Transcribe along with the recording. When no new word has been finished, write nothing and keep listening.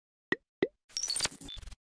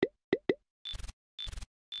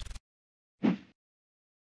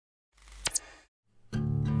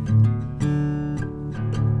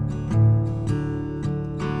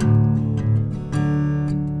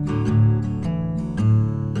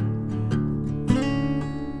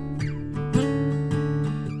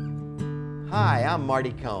I'm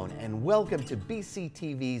Marty Cohn, and welcome to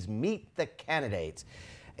BCTV's Meet the Candidates,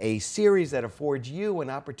 a series that affords you an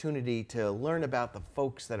opportunity to learn about the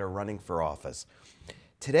folks that are running for office.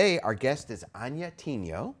 Today, our guest is Anya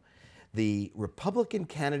Tynio, the Republican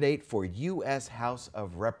candidate for U.S. House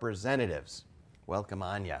of Representatives. Welcome,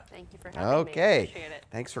 Anya. Thank you for having me. Okay, Appreciate it.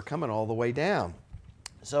 thanks for coming all the way down.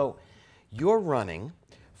 So, you're running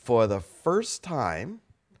for the first time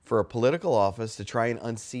for a political office to try and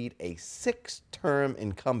unseat a six-term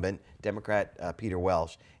incumbent, Democrat Peter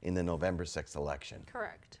Welch, in the November 6th election.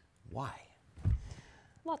 Correct. Why?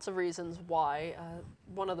 Lots of reasons why.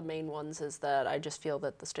 One of the main ones is that I just feel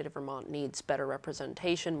that the state of Vermont needs better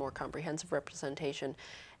representation, more comprehensive representation,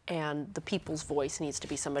 and the people's voice needs to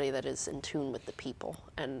be somebody that is in tune with the people,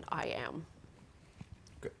 and I am.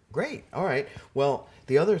 Great. All right. Well,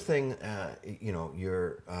 the other thing,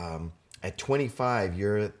 you're at 25,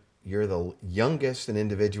 you're the youngest an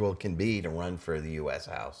individual can be to run for the U.S.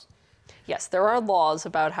 House. Yes, there are laws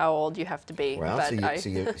about how old you have to be. Well, but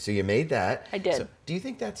so you made that. I did. So do you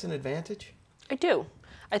think that's an advantage? I do.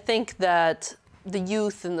 I think that the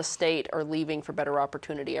youth in the state are leaving for better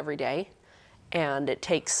opportunity every day, and it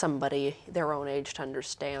takes somebody their own age to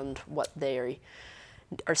understand what they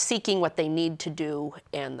are seeking, what they need to do,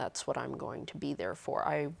 and that's what I'm going to be there for.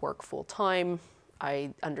 I work full-time.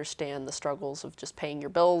 I understand the struggles of just paying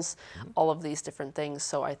your bills, all of these different things,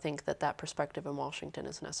 so I think that that perspective in Washington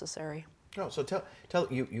is necessary. Oh, so tell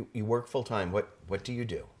you work full-time. What do you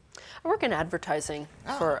do? I work in advertising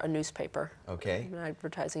for a newspaper. Okay. I'm an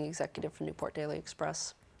advertising executive for Newport Daily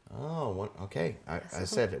Express. Oh, okay. I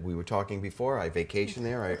said, we were talking before, I vacationed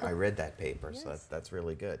there, I read that paper, Yes. so that's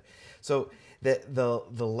really good. So the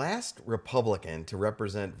last Republican to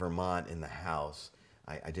represent Vermont in the House,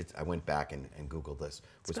 I went back and Googled this,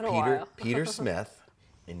 was Peter Smith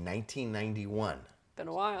in 1991. Been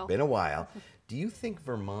a while. Been a while. Do you think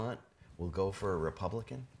Vermont will go for a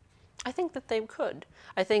Republican? I think that they could.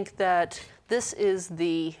 I think that this is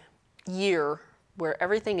the year where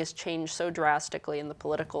everything has changed so drastically in the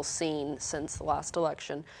political scene since the last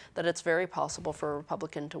election that it's very possible for a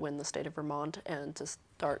Republican to win the state of Vermont and to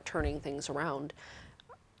start turning things around.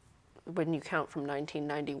 When you count from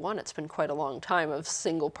 1991, it's been quite a long time of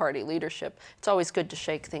single-party leadership. It's always good to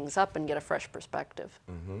shake things up and get a fresh perspective.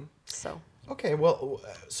 So. Okay, well,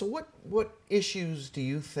 so what issues do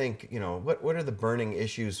you think, what are the burning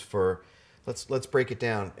issues for, let's break it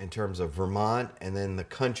down in terms of Vermont and then the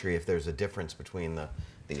country, if there's a difference between the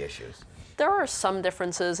issues? There are some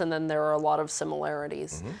differences, and then there are a lot of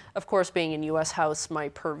similarities. Of course, being in U.S. House, my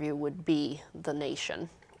purview would be the nation.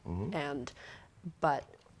 But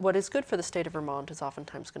what is good for the state of Vermont is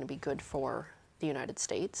oftentimes going to be good for the United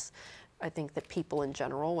States. I think that people in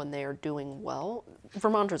general, when they are doing well,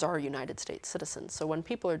 Vermonters are United States citizens, so when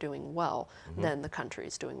people are doing well, then the country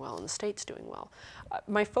is doing well and the state's doing well.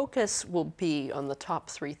 My focus will be on the top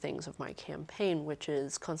three things of my campaign, which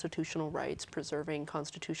is constitutional rights, preserving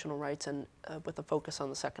constitutional rights, and with a focus on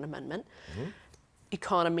the Second Amendment.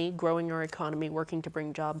 Economy, growing our economy, working to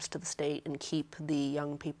bring jobs to the state and keep the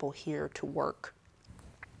young people here to work,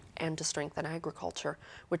 and to strengthen agriculture,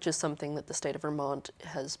 which is something that the state of Vermont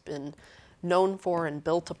has been known for and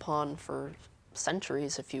built upon for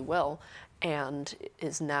centuries, if you will, and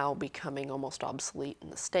is now becoming almost obsolete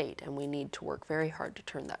in the state, and we need to work very hard to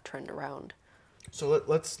turn that trend around. So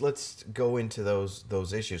let's go into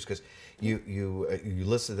those issues, because you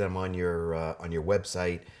listed them on your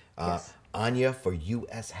website. Yes.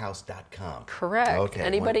 AnyaForUSHouse.com. Correct. Okay.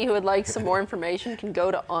 Anybody who would like some more information can go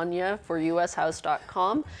to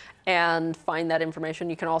AnyaForUSHouse.com and find that information.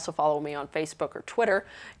 You can also follow me on Facebook or Twitter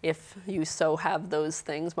if you so have those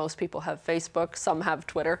things. Most people have Facebook, some have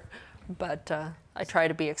Twitter, but I try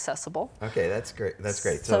to be accessible. Okay, that's great. That's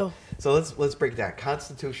great. So let's break it down.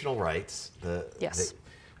 Constitutional rights. Yes.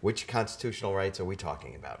 Which constitutional rights are we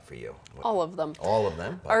talking about for you? All of them. All of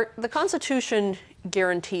them? The Constitution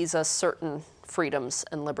guarantees us certain freedoms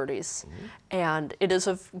and liberties, and it is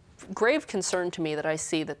of grave concern to me that I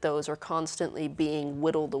see that those are constantly being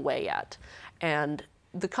whittled away at. And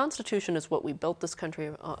the Constitution is what we built this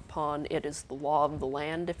country upon. It is the law of the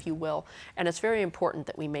land, if you will, and it's very important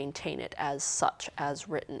that we maintain it as such, as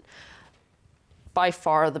written. By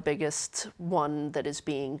far the biggest one that is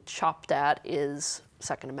being chopped at is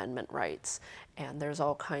Second Amendment rights. And there's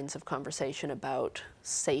all kinds of conversation about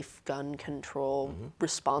safe gun control,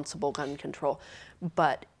 responsible gun control,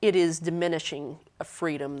 but it is diminishing a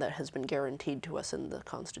freedom that has been guaranteed to us in the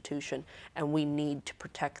Constitution, and we need to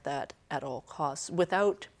protect that at all costs.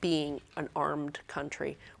 Without being an armed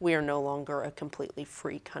country, we are no longer a completely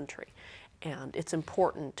free country. And it's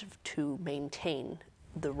important to maintain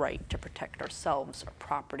the right to protect ourselves, our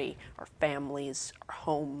property, our families, our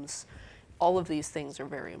homes. All of these things are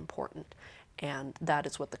very important, and that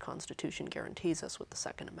is what the Constitution guarantees us with the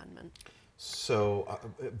Second Amendment. So,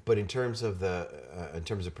 but in terms of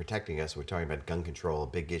protecting us, we're talking about gun control, a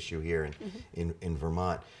big issue here in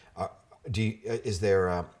Vermont. Are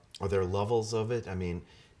there levels of it? I mean,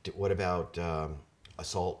 what about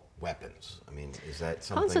assault weapons? I mean, is that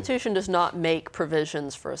something? The Constitution does not make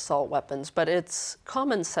provisions for assault weapons, but it's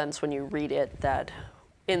common sense when you read it that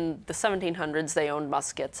in the 1700s they owned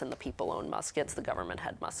muskets and the people owned muskets, the government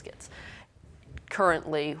had muskets.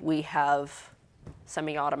 Currently we have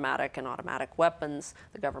semi-automatic and automatic weapons.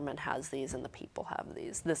 The government has these and the people have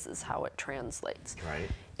these. This is how it translates. Right.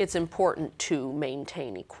 It's important to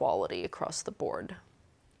maintain equality across the board.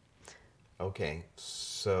 Okay,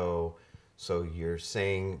 so you're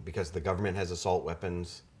saying because the government has assault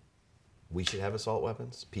weapons, we should have assault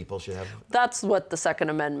weapons? People should have? That's what the Second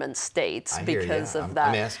Amendment states because of that.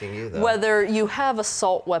 I'm asking you, though. Whether you have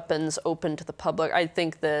assault weapons open to the public, I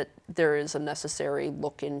think that there is a necessary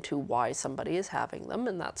look into why somebody is having them,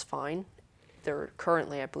 and that's fine.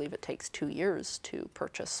 Currently, I believe it takes 2 years to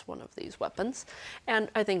purchase one of these weapons, and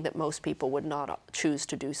I think that most people would not choose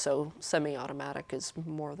to do so. Semi-automatic is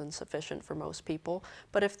more than sufficient for most people,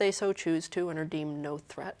 but if they so choose to and are deemed no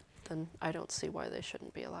threat, then I don't see why they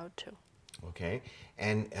shouldn't be allowed to. Okay,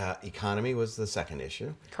 and economy was the second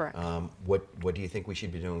issue. Correct. What do you think we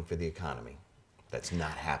should be doing for the economy that's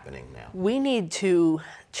not happening now? We need to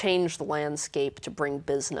change the landscape to bring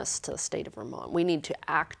business to the state of Vermont. We need to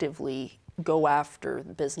actively go after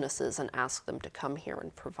businesses and ask them to come here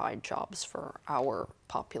and provide jobs for our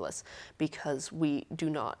populace, because we do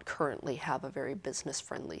not currently have a very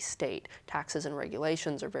business-friendly state. Taxes and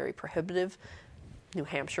regulations are very prohibitive. New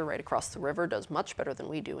Hampshire, right across the river, does much better than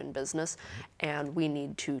we do in business, and we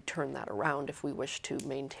need to turn that around if we wish to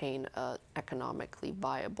maintain an economically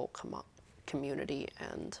viable community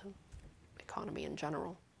and economy in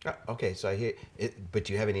general. Okay, so I hear it, but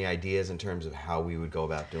do you have any ideas in terms of how we would go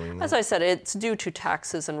about doing that? As I said, it's due to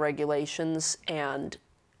taxes and regulations, and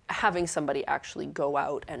having somebody actually go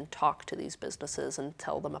out and talk to these businesses and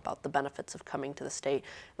tell them about the benefits of coming to the state.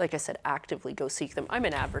 Like I said, actively go seek them. I'm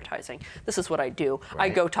in advertising. This is what I do. Right. I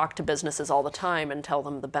go talk to businesses all the time and tell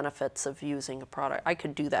them the benefits of using a product. I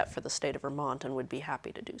could do that for the state of Vermont and would be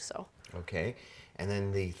happy to do so. Okay, and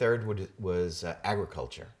then the third was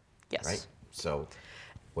agriculture. Yes. Right. So,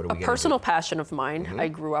 what are we going to do? A personal passion of mine. I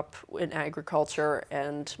grew up in agriculture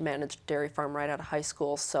and managed a dairy farm right out of high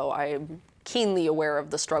school, so I'm keenly aware of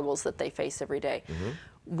the struggles that they face every day.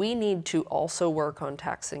 We need to also work on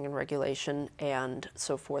taxing and regulation and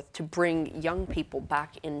so forth to bring young people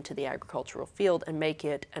back into the agricultural field and make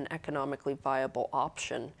it an economically viable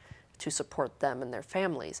option to support them and their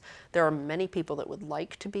families. There are many people that would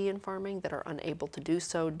like to be in farming that are unable to do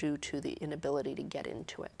so due to the inability to get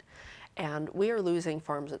into it. And we are losing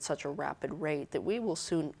farms at such a rapid rate that we will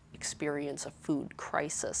soon experience a food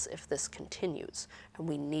crisis if this continues, and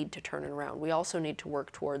we need to turn it around. We also need to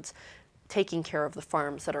work towards taking care of the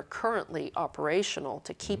farms that are currently operational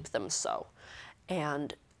to keep them so.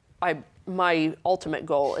 And my ultimate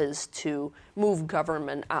goal is to move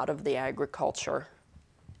government out of the agriculture.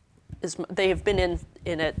 They have been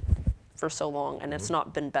in it for so long, and it's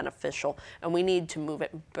not been beneficial, and we need to move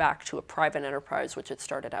it back to a private enterprise, which it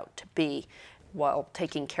started out to be, while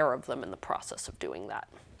taking care of them in the process of doing that.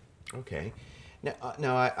 Okay.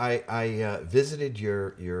 Now I visited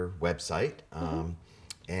your website,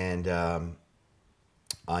 and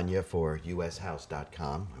Anya for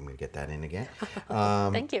ushouse.com. I'm going to get that in again.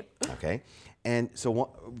 Thank you. Okay. And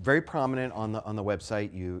so, very prominent on the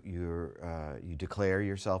website, you declare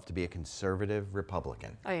yourself to be a conservative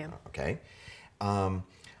Republican. I am. Okay. Are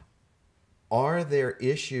there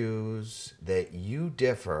issues that you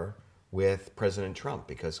differ with President Trump?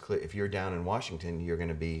 Because if you're down in Washington, you're going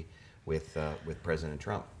to be with President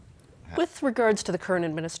Trump. With regards to the current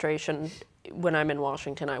administration, when I'm in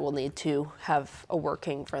Washington, I will need to have a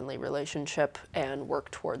working, friendly relationship and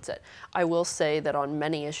work towards it. I will say that on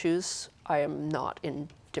many issues, I am not in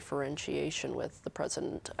differentiation with the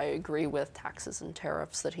president. I agree with taxes and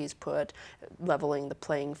tariffs that he's put, leveling the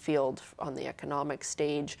playing field on the economic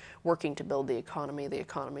stage, working to build the economy. The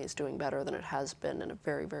economy is doing better than it has been in a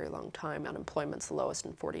very, very long time. Unemployment's the lowest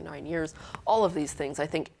in 49 years. All of these things I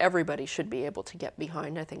think everybody should be able to get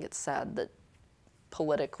behind. I think it's sad that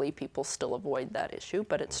politically people still avoid that issue,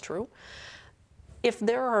 but it's true. If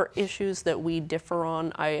there are issues that we differ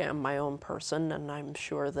on, I am my own person, and I'm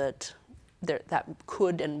sure that that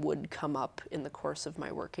could and would come up in the course of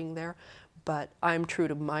my working there. But I'm true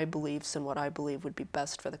to my beliefs and what I believe would be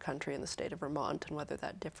best for the country and the state of Vermont, and whether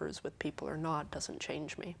that differs with people or not doesn't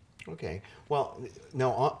change me. Okay. Well,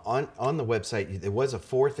 now on the website, there was a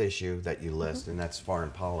fourth issue that you list, and that's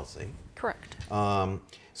foreign policy. Correct.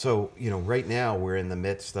 So, right now we're in the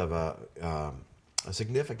midst of a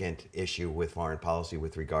significant issue with foreign policy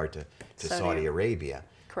with regard to Saudi Arabia.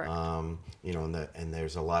 Correct. And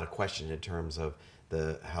there's a lot of question in terms of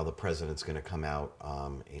how the president's going to come out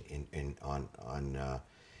on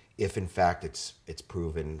if in fact it's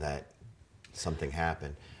proven that something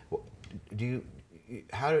happened.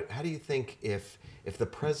 How do you think if the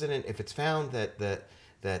president, if it's found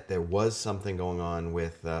that there was something going on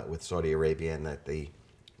with Saudi Arabia and that the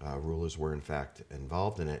rulers were in fact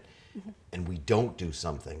involved in it, and we don't do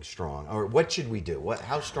something strong, or what should we do?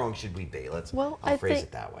 How strong should we be? I'll phrase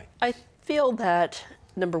it that way. I feel that,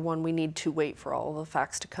 number one, we need to wait for all of the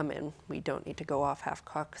facts to come in. We don't need to go off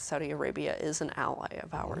half-cocked. Saudi Arabia is an ally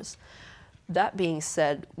of ours. That being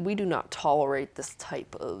said, we do not tolerate this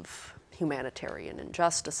type of humanitarian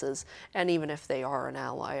injustices, and even if they are an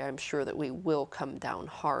ally, I'm sure that we will come down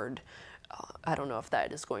hard. I don't know if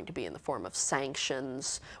that is going to be in the form of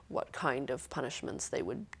sanctions, what kind of punishments they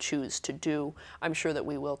would choose to do. I'm sure that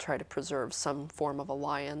we will try to preserve some form of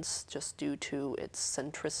alliance just due to its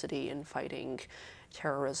centricity in fighting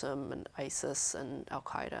terrorism and ISIS and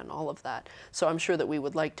Al-Qaeda and all of that. So I'm sure that we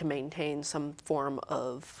would like to maintain some form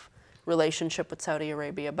of relationship with Saudi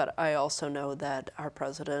Arabia, but I also know that our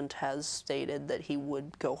president has stated that he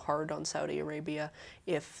would go hard on Saudi Arabia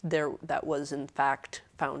if that was in fact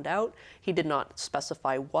found out. He did not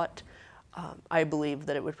specify what. I believe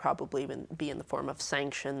that it would probably be in the form of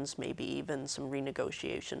sanctions, maybe even some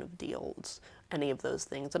renegotiation of deals, any of those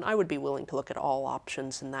things. And I would be willing to look at all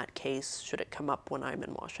options in that case, should it come up when I'm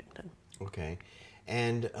in Washington. Okay.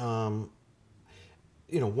 And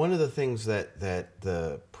one of the things that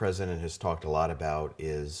the president has talked a lot about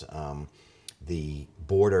is the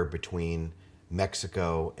border between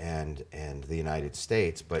Mexico and the United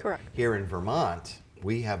States. But Correct. Here in Vermont,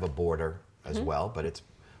 we have a border as well, but it's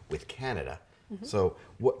with Canada. So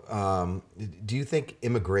do you think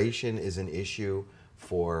immigration is an issue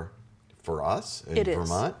for us in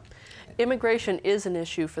Vermont? Immigration is an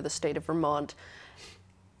issue for the state of Vermont.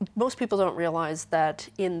 Most people don't realize that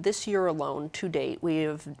in this year alone, to date, we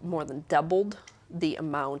have more than doubled the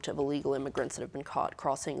amount of illegal immigrants that have been caught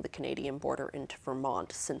crossing the Canadian border into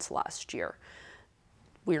Vermont since last year.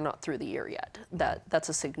 We're not through the year yet. That's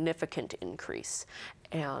a significant increase.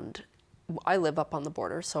 And I live up on the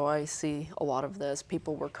border, so I see a lot of this.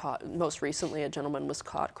 People were caught, most recently a gentleman was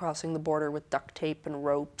caught crossing the border with duct tape and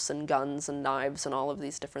ropes and guns and knives and all of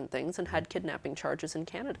these different things, and had kidnapping charges in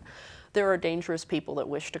Canada. There are dangerous people that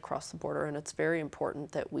wish to cross the border, and it's very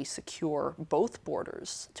important that we secure both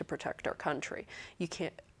borders to protect our country. You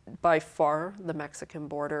can't, by far, the Mexican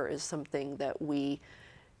border is something that we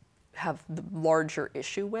have the larger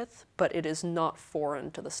issue with, but it is not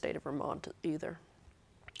foreign to the state of Vermont either.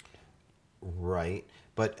 Right,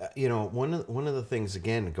 but one of the things,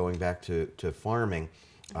 again, going back to farming,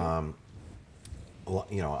 I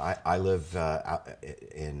live out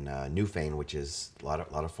in Newfane, which is a lot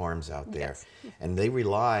of farms out there, and they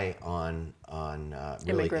rely on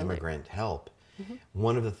really immigrant help.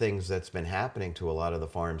 One of the things that's been happening to a lot of the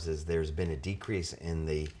farms is there's been a decrease in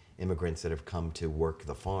the immigrants that have come to work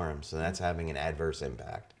the farms, so that's having an adverse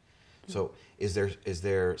impact. So is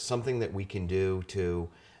there something that we can do to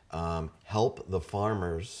help the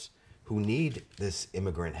farmers who need this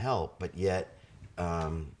immigrant help, but yet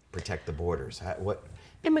protect the borders?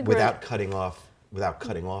 Without cutting off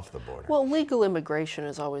the border? Well, legal immigration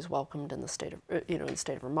is always welcomed in the state of in the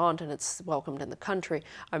state of Vermont, and it's welcomed in the country.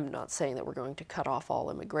 I'm not saying that we're going to cut off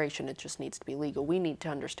all immigration. It just needs to be legal. We need to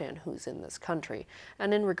understand who's in this country.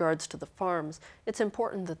 And in regards to the farms, it's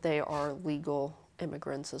important that they are legal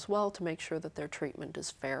immigrants as well, to make sure that their treatment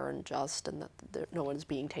is fair and just, and that no one is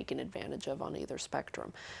being taken advantage of on either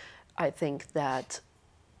spectrum. I think that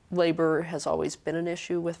labor has always been an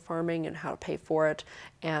issue with farming and how to pay for it,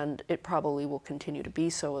 and it probably will continue to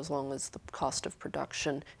be so as long as the cost of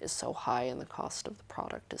production is so high and the cost of the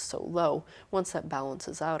product is so low. Once that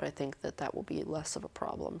balances out, I think that will be less of a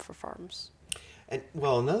problem for farms. And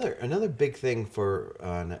well, another big thing for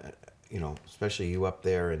especially you up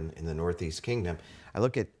there in the Northeast Kingdom, I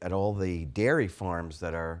look at all the dairy farms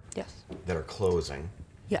that are closing.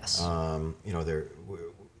 Yes.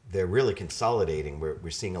 They're really consolidating. We're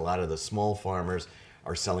seeing a lot of the small farmers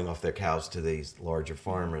are selling off their cows to these larger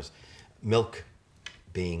farmers. Milk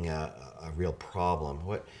being a real problem.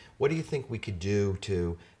 What do you think we could do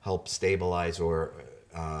to help stabilize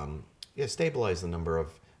stabilize the number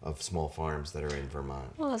of of small farms that are in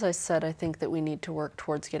Vermont? Well, as I said, I think that we need to work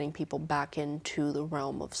towards getting people back into the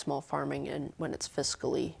realm of small farming, and when it's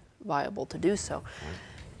fiscally viable to do so. Right.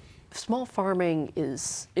 Small farming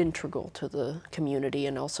is integral to the community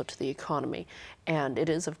and also to the economy, and it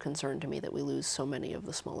is of concern to me that we lose so many of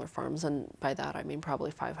the smaller farms, and by that I mean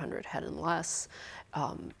probably 500 head and less.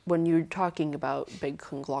 When you're talking about big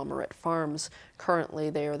conglomerate farms, currently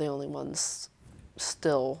they are the only ones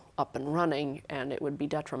still up and running, and it would be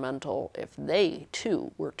detrimental if they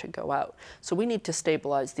too were to go out. So we need to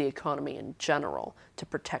stabilize the economy in general to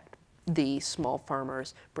protect the small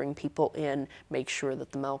farmers, bring people in, make sure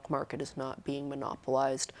that the milk market is not being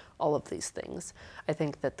monopolized, all of these things. I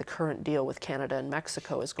think that the current deal with Canada and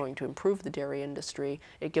Mexico is going to improve the dairy industry.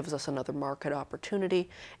 It gives us another market opportunity,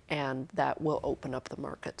 and that will open up the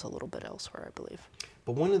markets a little bit elsewhere, I believe.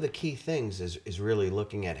 But one of the key things is really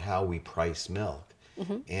looking at how we price milk.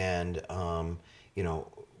 And you know,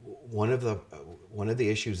 one of the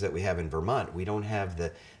issues that we have in Vermont, we don't have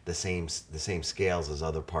the same scales as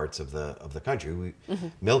other parts of the country.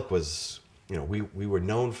 Milk was, you know, we were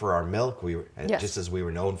known for our milk. We were just as we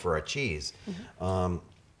were known for our cheese.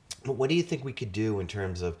 But what do you think we could do in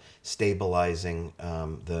terms of stabilizing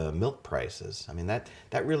the milk prices? I mean,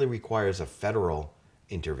 that really requires a federal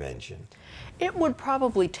intervention. It would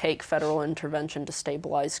probably take federal intervention to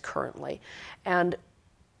stabilize currently, and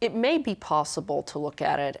it may be possible to look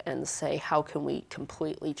at it and say, how can we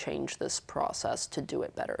completely change this process to do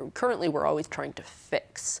it better? Currently, we're always trying to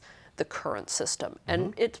fix the current system,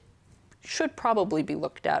 and it should probably be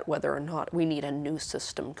looked at whether or not we need a new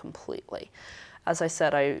system completely. As I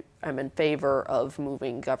said, I'm in favor of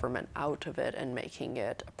moving government out of it and making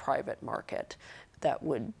it a private market that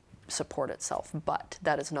would support itself, but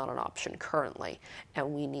that is not an option currently,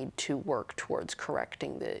 and we need to work towards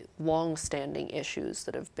correcting the long-standing issues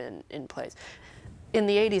that have been in place. In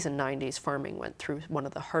the 80s and 90s, farming went through one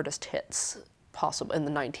of the hardest hits possible in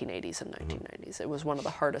the 1980s and 1990s. It was one of the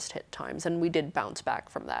hardest hit times, and we did bounce back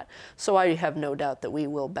from that. So I have no doubt that we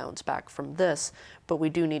will bounce back from this, but we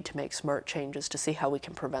do need to make smart changes to see how we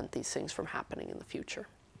can prevent these things from happening in the future.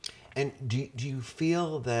 And do you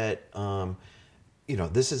feel that you know,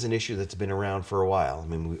 this is an issue that's been around for a while? I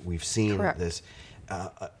mean, we've seen this.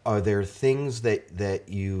 Are there things that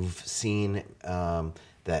you've seen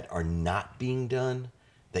that are not being done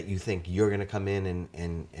that you think you're going to come in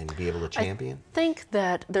and be able to champion? I think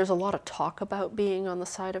that there's a lot of talk about being on the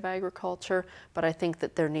side of agriculture, but I think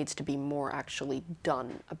that there needs to be more actually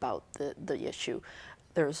done about the issue.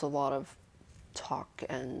 There's a lot of talk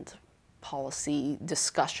and policy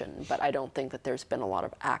discussion, but I don't think that there's been a lot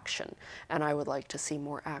of action, and I would like to see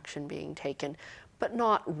more action being taken, but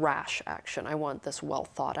not rash action. I want this well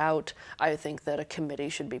thought out. I think that a committee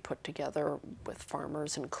should be put together with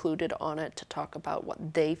farmers included on it to talk about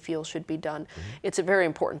what they feel should be done. It's very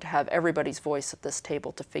important to have everybody's voice at this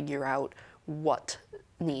table to figure out what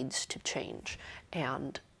needs to change,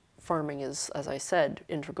 and farming is, as I said,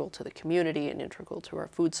 integral to the community and integral to our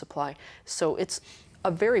food supply, so it's a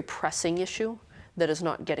very pressing issue that is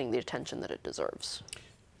not getting the attention that it deserves.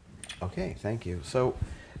 Okay, thank you. So,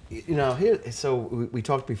 you know, so we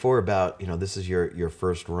talked before about, you know, this is your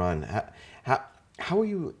first run. How are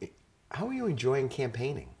you enjoying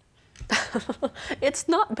campaigning? It's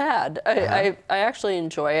not bad. I actually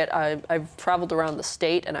enjoy it. I've traveled around the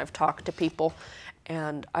state and I've talked to people,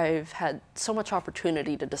 and I've had so much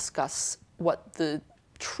opportunity to discuss what the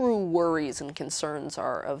true worries and concerns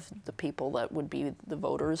are of the people that would be the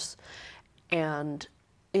voters, and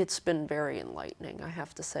it's been very enlightening. I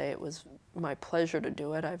have to say, it was my pleasure to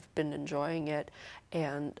do it. I've been enjoying it,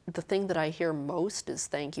 and the thing that I hear most is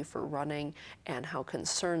thank you for running, and how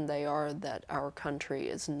concerned they are that our country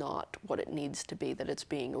is not what it needs to be, that it's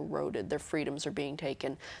being eroded, their freedoms are being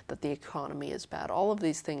taken, that the economy is bad. All of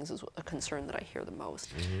these things is a concern that I hear the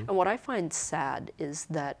most. And what I find sad is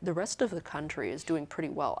that the rest of the country is doing pretty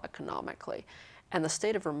well economically, and the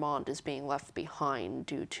state of Vermont is being left behind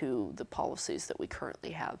due to the policies that we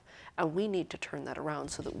currently have. And we need to turn that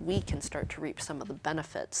around so that we can start to reap some of the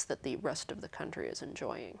benefits that the rest of the country is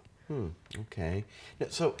enjoying. Okay.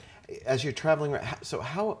 So as you're traveling around, so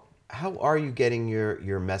how are you getting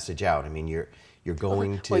your message out? I mean, you're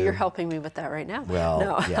going to... Well, you're helping me with that right now. Well,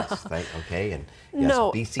 no. Yes, okay. And yes,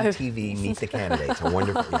 No, BCTV, Meet the Candidates. A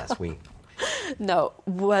wonderful, yes, we... No,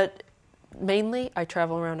 mainly, I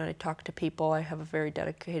travel around and I talk to people. I have a very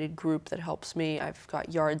dedicated group that helps me. I've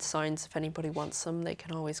got yard signs. If anybody wants them, they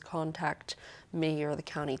can always contact me or the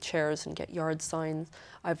county chairs and get yard signs.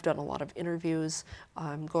 I've done a lot of interviews.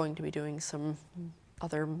 I'm going to be doing some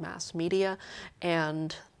other mass media,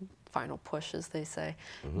 and final push, as they say.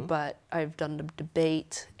 But I've done the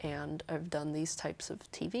debate, and I've done these types of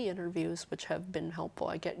TV interviews, which have been helpful.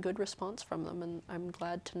 I get good response from them, and I'm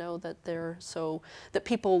glad to know that that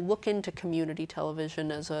people look into community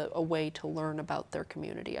television as a way to learn about their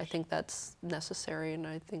community. I think that's necessary, and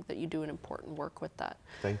I think that you do an important work with that.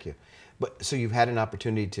 Thank you. But so you've had an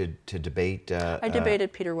opportunity to debate. I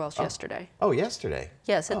debated Peter Welch yesterday. Oh, yesterday.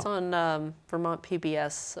 Yes, it's on Vermont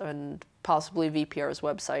PBS and possibly VPR's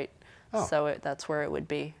website. So that's where it would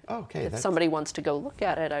be. Okay. If somebody wants to go look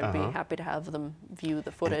at it, I'd be happy to have them view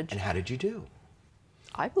the footage. And how did you do?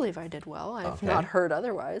 I believe I did well. I've not heard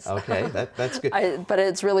otherwise. Okay, that's good. But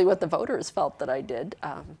it's really what the voters felt that I did.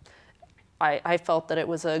 I felt that it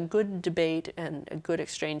was a good debate and a good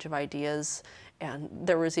exchange of ideas, and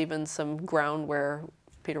there was even some ground where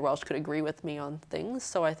Peter Welch could agree with me on things,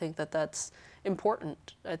 so I think that that's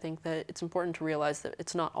important. I think that it's important to realize that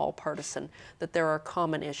it's not all partisan, that there are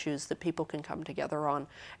common issues that people can come together on,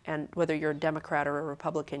 and whether you're a Democrat or a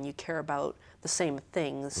Republican, you care about the same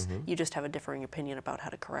things, you just have a differing opinion about how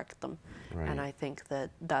to correct them. Right. And I think that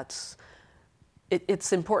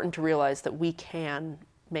it's important to realize that we can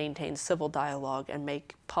maintain civil dialogue and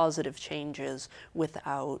make positive changes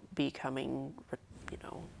without becoming,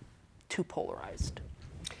 too polarized.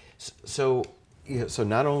 So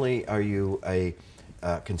not only are you a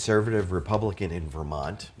conservative Republican in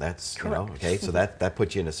Vermont, that's okay. So that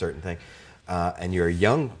puts you in a certain thing, and you're a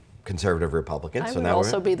young conservative Republican. I would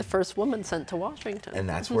also be the first woman sent to Washington, and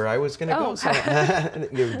that's where I was going to go. So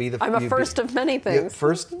you'd be I'm a first of many things.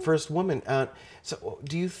 First woman. So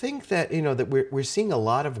do you think that that we're seeing a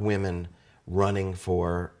lot of women running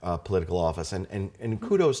for political office, and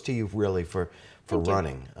kudos to you really for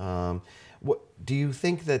running. What do you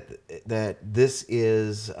think that this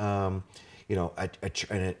is a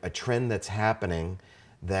trend that's happening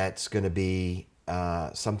that's going to be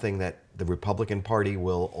something that the Republican Party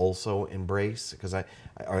will also embrace? Because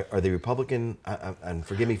are the Republican and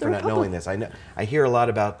forgive me for not knowing this. I hear a lot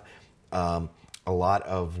about a lot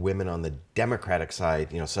of women on the Democratic side.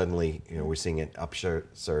 Suddenly we're seeing an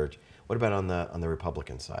upsurge. What about on the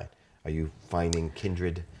Republican side? Are you finding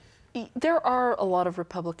kindred? There are a lot of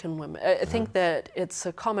Republican women. I think that it's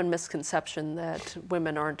a common misconception that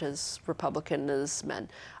women aren't as Republican as men.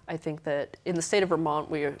 I think that in the state of Vermont,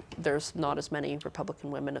 there's not as many Republican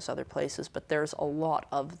women as other places, but there's a lot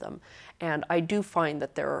of them. And I do find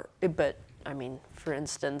that for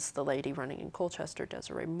instance, the lady running in Colchester,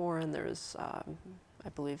 Desiree Moore, and there's, I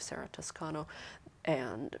believe, Sarah Toscano,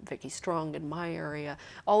 and Vicki Strong in my area.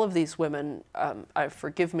 All of these women,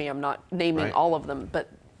 forgive me, I'm not naming all of them, but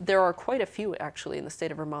there are quite a few actually in the state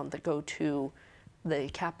of Vermont that go to the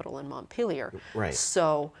Capitol in Montpelier. Right.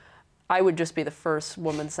 So I would just be the first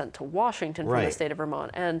woman sent to Washington from the state of Vermont.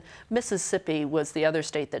 And Mississippi was the other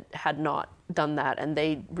state that had not done that, and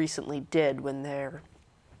they recently did when their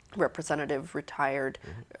representative retired.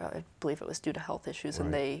 I believe it was due to health issues,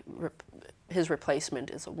 and his replacement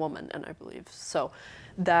is a woman, and I believe so.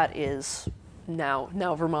 That is. Now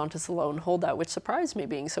Vermont is the lone holdout, which surprised me,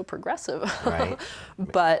 being so progressive. Right.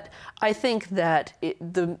 But I think that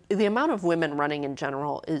the amount of women running in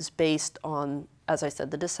general is based on, as I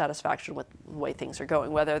said, the dissatisfaction with the way things are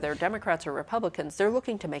going. Whether they're Democrats or Republicans, they're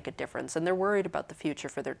looking to make a difference, and they're worried about the future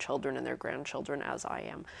for their children and their grandchildren, as I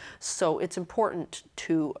am. So it's important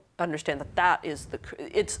to understand that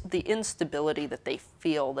it's the instability that they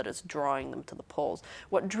feel that is drawing them to the polls.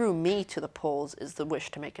 What drew me to the polls is the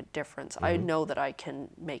wish to make a difference. I know that I can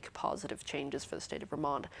make positive changes for the state of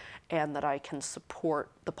Vermont, and that I can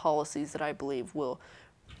support the policies that I believe will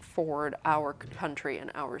forward our country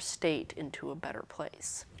and our state into a better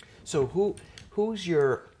place. So who's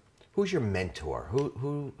your mentor?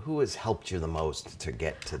 Who has helped you the most to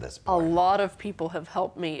get to this point? A lot of people have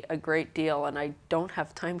helped me a great deal, and I don't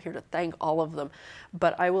have time here to thank all of them.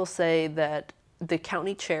 But I will say that the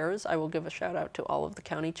county chairs, I will give a shout out to all of the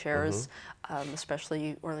county chairs,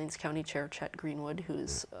 especially Orleans County Chair Chet Greenwood,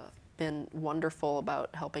 who's been wonderful about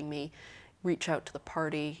helping me reach out to the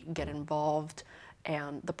party, get involved.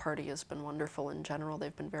 And the party has been wonderful in general.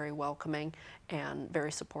 They've been very welcoming and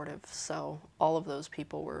very supportive. So all of those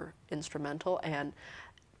people were instrumental. And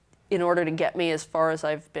in order to get me as far as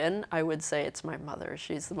I've been, I would say it's my mother.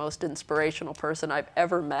 She's the most inspirational person I've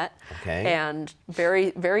ever met. Okay. And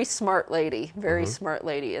very, very smart lady, very smart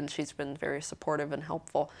lady. And she's been very supportive and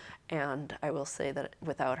helpful. And I will say that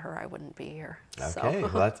without her, I wouldn't be here. Okay, So.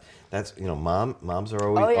 well, that's moms are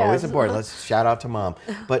always important. Let's shout out to mom.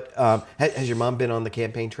 But has your mom been on the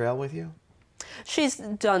campaign trail with you? She's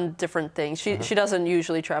done different things. She doesn't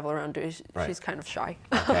usually travel around. She's kind of shy.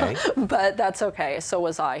 Okay. But that's okay. So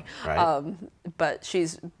was I. Right. but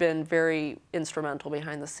she's been very instrumental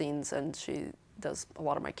behind the scenes, and she does a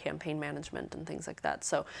lot of my campaign management and things like that.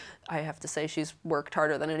 So I have to say she's worked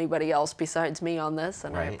harder than anybody else besides me on this,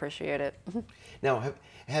 and I appreciate it. Now,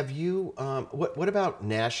 have you, what about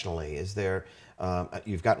nationally? Is there,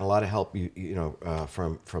 you've gotten a lot of help,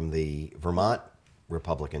 from the Vermont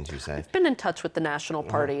Republicans, you say? I've been in touch with the National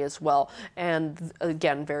Party as well, and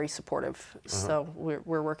again, very supportive. So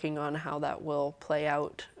we're working on how that will play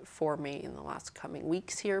out for me in the last coming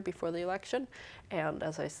weeks here before the election. And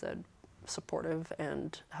as I said, supportive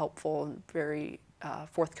and helpful and very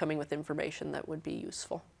forthcoming with information that would be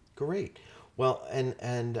useful. Great. Well,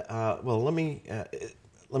 well, let me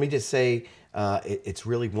just say it's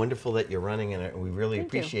really wonderful that you're running, and we really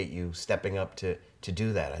appreciate you stepping up to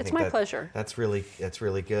do that. It's my pleasure. That's really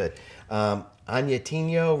good. Anya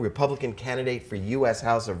Tynio, Republican candidate for U.S.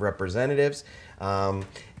 House of Representatives,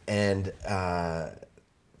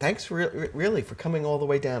 thanks really for coming all the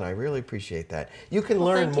way down. I really appreciate that. You can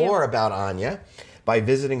learn more about Anya by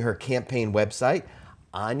visiting her campaign website,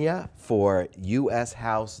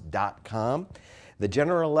 anyaforushouse.com. The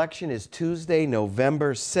general election is Tuesday,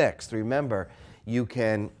 November 6th. Remember, you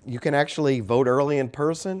can actually vote early in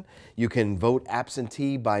person. You can vote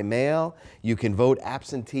absentee by mail. You can vote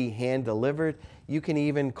absentee hand delivered. You can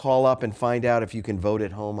even call up and find out if you can vote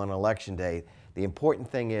at home on Election Day. The important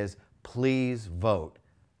thing is, please vote.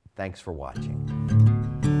 Thanks for watching.